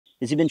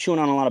Has he been chewing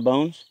on a lot of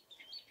bones?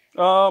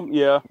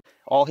 Yeah.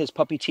 All his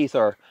puppy teeth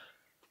are,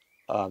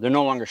 they're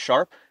no longer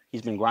sharp.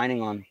 He's been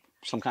grinding on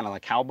some kind of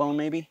like cow bone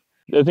maybe.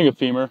 I think a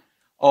femur.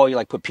 Oh, you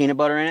like put peanut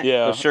butter in it?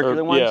 Yeah. Those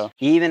circular ones? Yeah.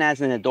 Even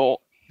as an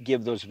adult,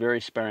 give those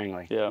very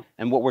sparingly. Yeah.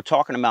 And what we're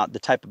talking about, the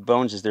type of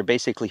bones, is they're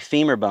basically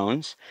femur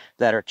bones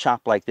that are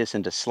chopped like this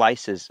into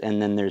slices,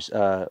 and then there's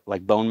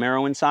like bone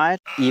marrow inside.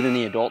 Even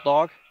the adult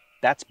dog,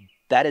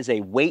 that is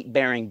a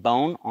weight-bearing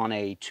bone on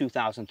a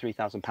 2,000,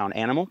 3,000 pound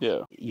animal. Yeah.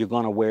 You're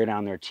going to wear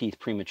down their teeth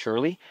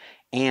prematurely,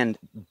 and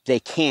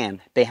they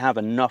have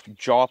enough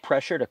jaw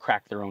pressure to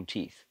crack their own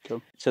teeth.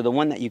 Okay. So the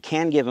one that you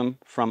can give them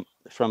from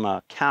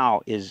a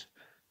cow is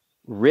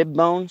rib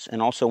bones,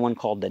 and also one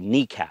called the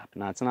kneecap.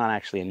 Now, it's not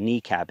actually a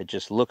kneecap, it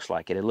just looks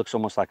like it. It looks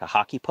almost like a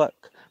hockey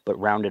puck, but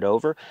rounded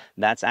over.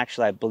 That's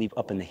actually, I believe,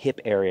 up in the hip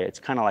area. It's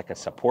kind of like a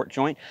support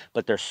joint,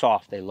 but they're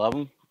soft. They love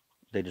them.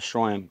 They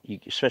destroy them,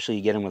 especially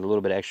you get them with a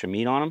little bit of extra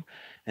meat on them.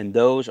 And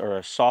those are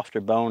a softer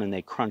bone, and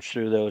they crunch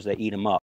through those, they eat them up.